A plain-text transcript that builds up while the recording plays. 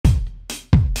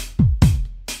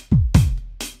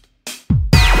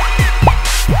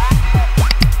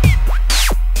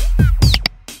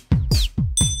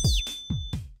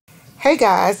Hey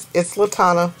guys, it's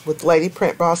Latana with Lady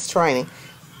PrintBoss Training.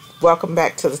 Welcome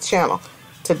back to the channel.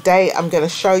 Today I'm going to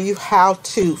show you how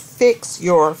to fix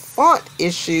your font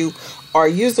issue or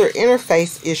user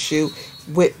interface issue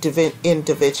with in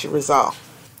Davinci Resolve.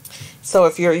 So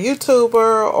if you're a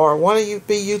YouTuber or want to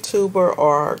be YouTuber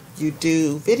or you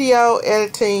do video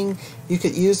editing, you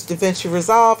could use Davinci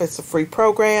Resolve. It's a free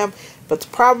program. But the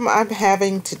problem I'm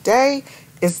having today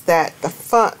is that the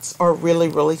fonts are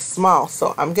really small.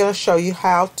 So I'm going to show you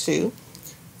how to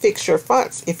fix your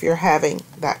fonts if you're having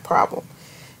that problem.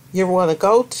 You want to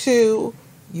go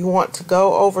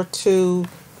over to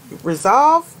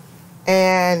Resolve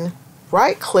and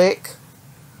right click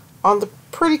on the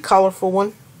pretty colorful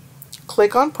one.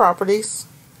 Click on Properties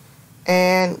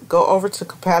and go over to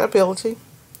Compatibility.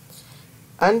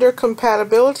 Under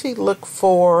Compatibility, look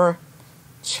for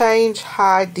Change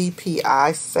High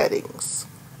DPI Settings.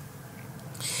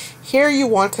 Here you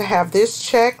want to have this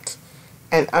checked,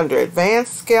 and under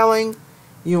Advanced Scaling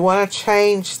you want to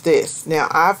change this. Now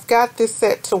I've got this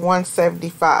set to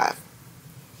 175.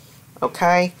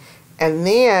 Okay, and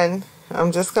then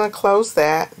I'm just going to close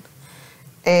that,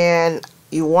 and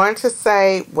you want to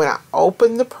say when I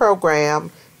open the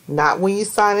program, not when you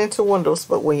sign into Windows,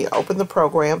 but when you open the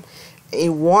program,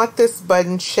 you want this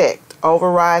button checked,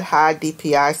 Override High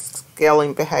DPI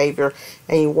Scaling Behavior,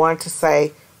 and you want to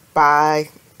say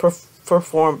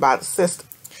performed by the system.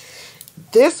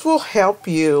 This will help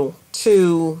you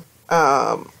to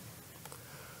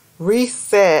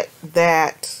reset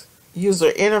that user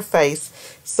interface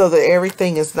so that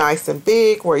everything is nice and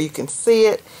big where you can see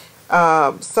it.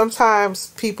 Sometimes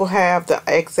people have the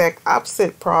exact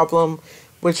opposite problem,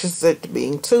 which is it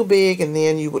being too big, and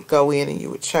then you would go in and you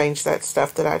would change that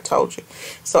stuff that I told you.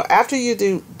 So after you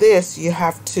do this, you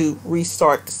have to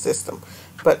restart the system.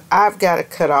 But I've got to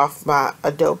cut off my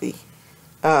Adobe,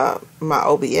 my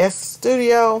OBS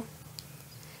Studio,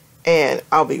 and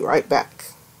I'll be right back.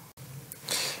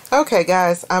 Okay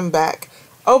guys, I'm back.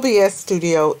 OBS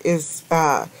Studio is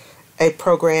a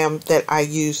program that I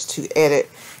use to edit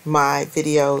my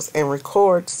videos and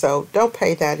record, so don't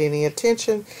pay that any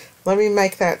attention. Let me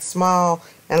make that small,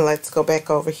 and let's go back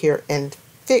over here and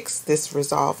fix this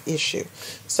Resolve issue.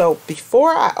 So before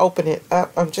I open it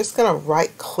up, I'm just going to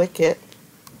right click it.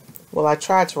 Well, I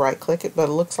tried to right click it, but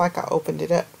it looks like I opened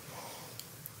it up.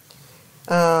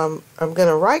 I'm going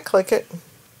to right click it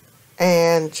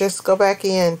and just go back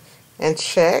in and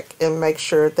check and make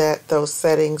sure that those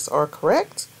settings are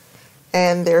correct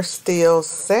and they're still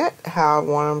set how I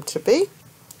want them to be.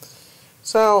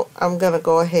 So I'm going to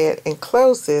go ahead and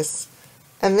close this,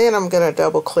 and then I'm going to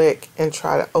double click and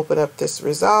try to open up this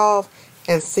Resolve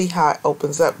and see how it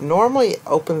opens up. Normally it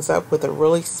opens up with a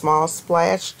really small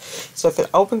splash, so if it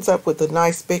opens up with a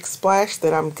nice big splash,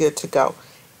 then I'm good to go.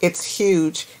 It's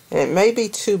huge and it may be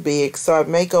too big, so I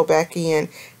may go back in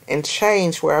and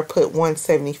change where I put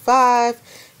 175.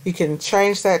 You can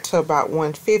change that to about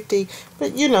 150,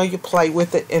 but you know, you play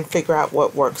with it and figure out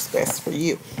what works best for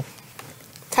you.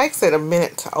 Takes it a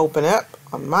minute to open up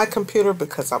on my computer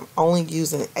because I'm only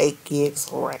using 8 gigs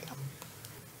of RAM.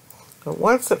 But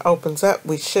once it opens up,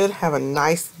 we should have a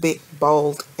nice big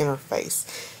bold interface.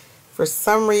 For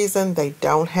some reason they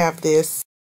don't have this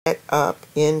set up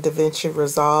in Davinci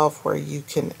Resolve where you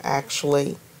can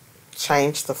actually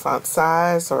change the font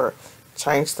size or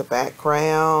change the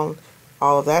background,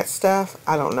 all of that stuff.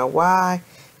 I don't know why.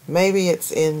 Maybe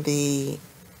it's in the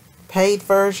paid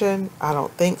version. I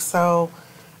don't think so.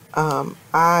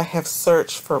 I have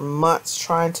searched for months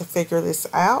trying to figure this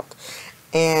out,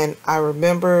 and I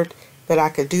remembered that I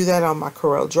could do that on my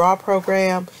Corel Draw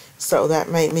program, so that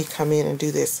made me come in and do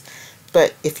this.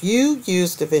 But if you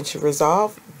use Davinci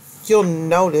Resolve, you'll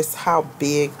notice how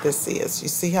big this is. You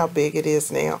see how big it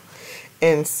is now.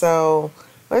 And so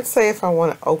let's say if I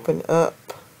want to open up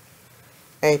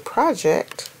a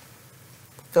project,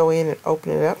 go in and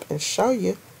open it up and show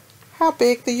you how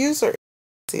big the user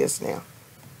is now.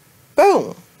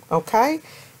 Boom. Okay,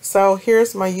 so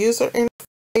here's my user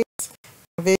interface.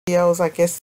 Videos, I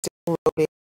guess, still loading.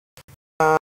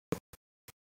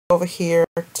 Over here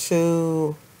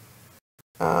to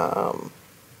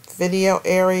video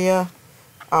area,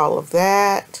 all of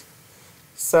that.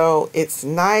 So it's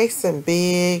nice and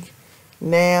big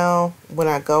now. When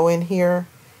I go in here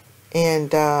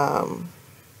and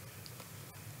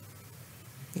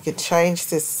you can change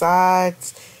this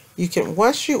size. You can,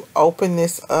 once you open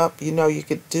this up, you know, you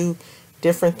could do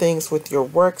different things with your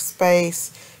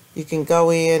workspace. You can go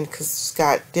in because it's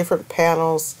got different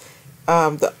panels.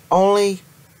 The only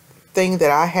thing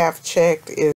that I have checked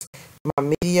is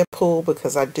my media pool,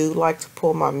 because I do like to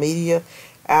pull my media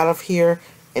out of here.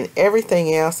 and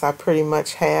everything else I pretty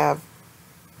much have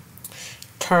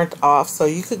turned off. So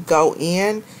you could go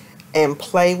in and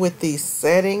play with these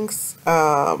settings,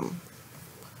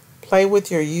 play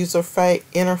with your user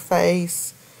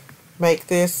interface, make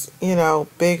this, you know,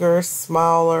 bigger,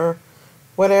 smaller,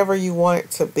 whatever you want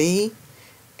it to be,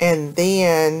 and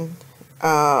then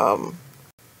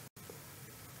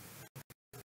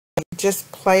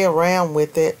just play around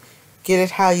with it, get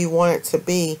it how you want it to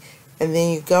be, and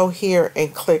then you go here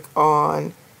and click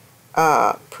on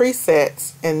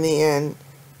presets, and then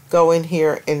go in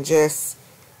here and just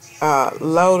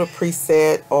load a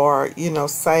preset, or you know,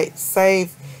 save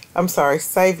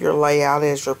your layout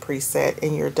as your preset,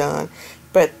 and you're done.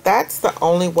 But that's the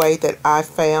only way that I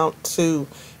found to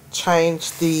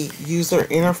change the user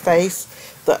interface.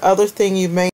 The other thing you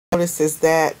may notice is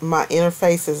that my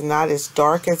interface is not as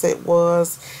dark as it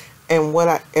was, and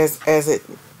as it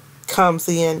comes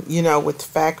in, you know, with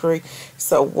factory.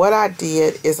 So what I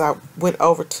did is I went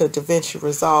over to Davinci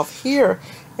Resolve here,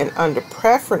 and under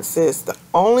preferences, the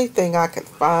only thing I could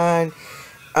find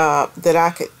that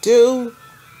I could do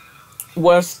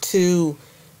was to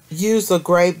use a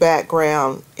gray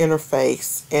background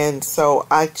interface, and so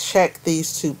I checked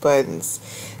these two buttons.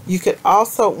 You could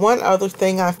also, one other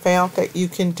thing I found that you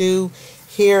can do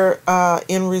here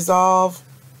in Resolve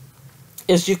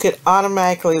is you could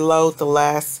automatically load the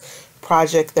last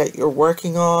project that you're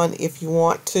working on if you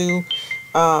want to.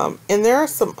 And there are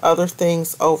some other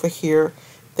things over here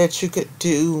that you could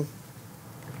do,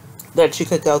 that you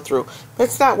could go through. But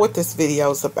it's not what this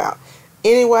video is about.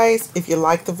 Anyways, if you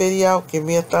like the video, give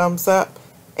me a thumbs up.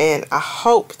 And I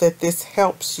hope that this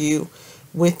helps you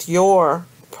with your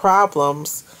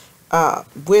problems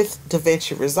with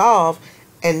Davinci Resolve.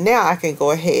 And now I can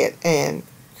go ahead and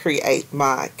create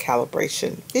my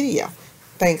calibration video.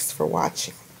 Thanks for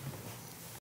watching.